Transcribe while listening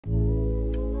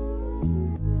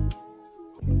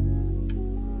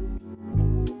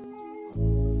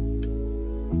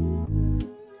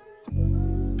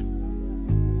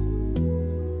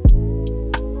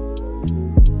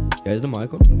Is the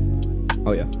mic on?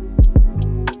 Oh yeah.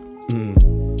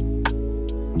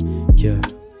 Yeah.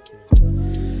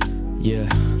 Yeah,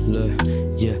 look,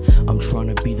 yeah, I'm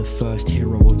trying to be the first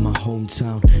hero of my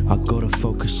hometown. I gotta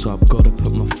focus up, gotta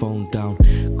put my phone down.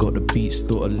 Got the beats,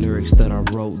 thought of lyrics that I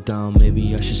wrote down.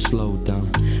 Maybe I should slow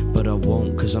down, but I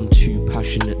won't, cause I'm too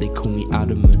passionate, they call me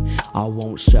adamant. I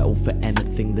won't settle for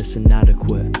anything that's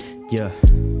inadequate, yeah.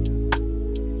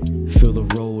 Feel the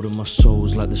road of my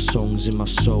soul's like the songs in my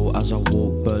soul. As I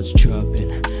walk, birds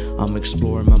chirping. I'm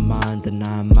exploring my mind and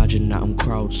I imagine that I'm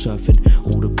crowd surfing.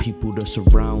 All the people that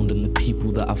surround and the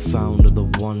people that I found are the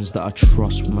ones that I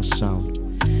trust with my sound.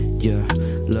 Yeah,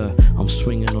 look, I'm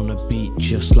swinging on a beat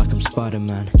just like I'm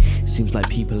Spider-Man. Seems like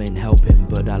people ain't helping,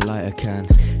 but that lighter can.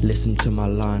 Listen to my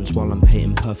lines while I'm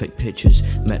painting perfect pictures.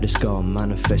 Met this girl,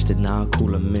 manifested, now I call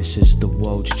her Mrs. The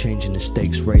world's changing, the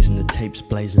stakes raising, the tapes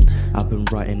blazing. I've been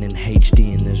writing in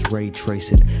HD and there's ray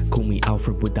tracing. Call me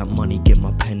Alfred with that money, get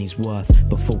my pennies worth.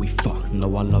 Before we fuck,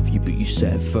 no I love you but you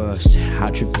said it first.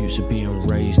 Attributes of being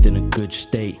raised in a good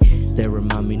state. They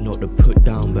remind me not to put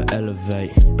down but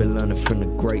elevate. Been learning from the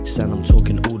greats and I'm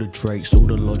talking all the Drakes, all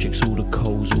the Logics, all the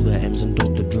Coles, all the M's and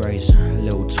Dr. Dre's.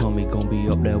 Little Tommy gon' be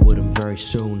up there with him very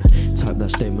soon. Type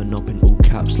that statement up in all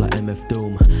caps like MF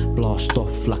Doom. Blast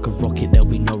off like a rocket, there'll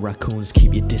be no raccoons.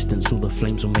 Keep your distance, all the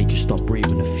flames will make you stop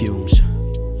breathing the fumes.